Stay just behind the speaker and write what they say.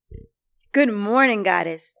Good morning,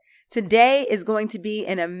 Goddess. Today is going to be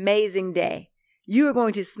an amazing day. You are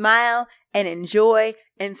going to smile and enjoy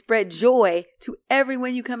and spread joy to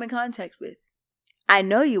everyone you come in contact with. I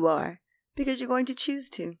know you are because you're going to choose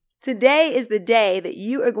to. Today is the day that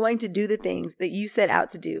you are going to do the things that you set out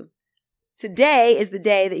to do. Today is the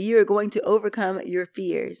day that you are going to overcome your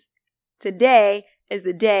fears. Today is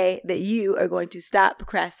the day that you are going to stop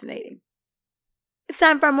procrastinating. It's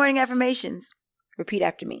time for our morning affirmations. Repeat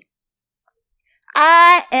after me.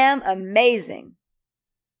 I am amazing.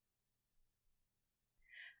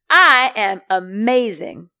 I am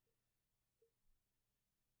amazing.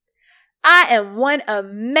 I am one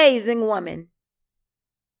amazing woman.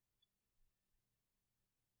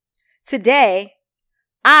 Today,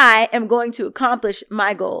 I am going to accomplish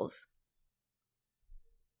my goals.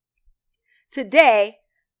 Today,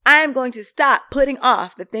 I am going to stop putting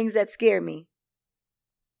off the things that scare me.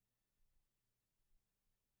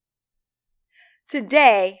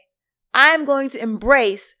 Today, I am going to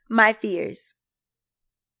embrace my fears.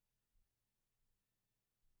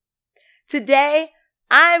 Today,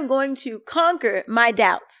 I am going to conquer my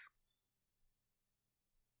doubts.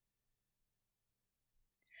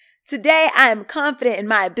 Today, I am confident in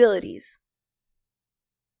my abilities.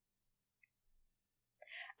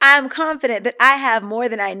 I am confident that I have more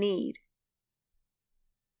than I need.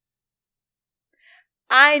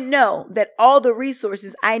 I know that all the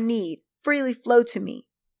resources I need freely flow to me.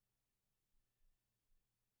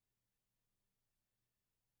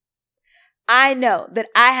 I know that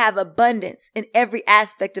I have abundance in every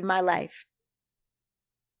aspect of my life.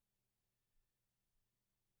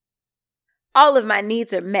 All of my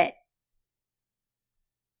needs are met.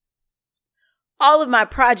 All of my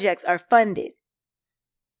projects are funded.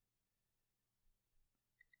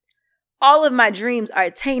 All of my dreams are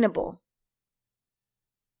attainable.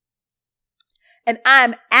 And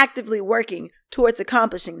I'm actively working towards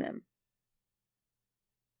accomplishing them.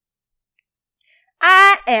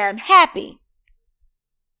 I am happy.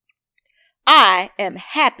 I am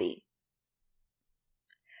happy.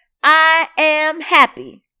 I am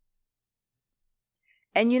happy.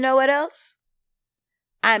 And you know what else?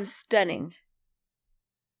 I'm stunning.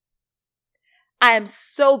 I am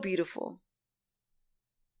so beautiful.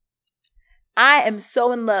 I am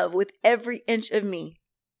so in love with every inch of me.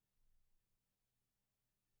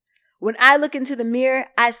 When I look into the mirror,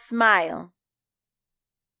 I smile.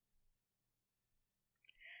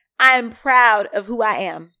 I am proud of who I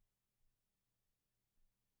am.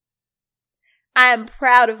 I am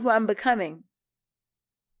proud of who I'm becoming.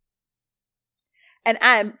 And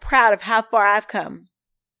I am proud of how far I've come.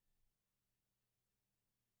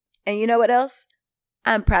 And you know what else?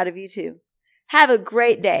 I'm proud of you too. Have a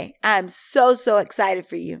great day. I'm so excited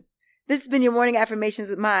for you. This has been your Morning Affirmations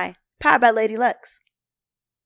with Mai, powered by Lady Lux.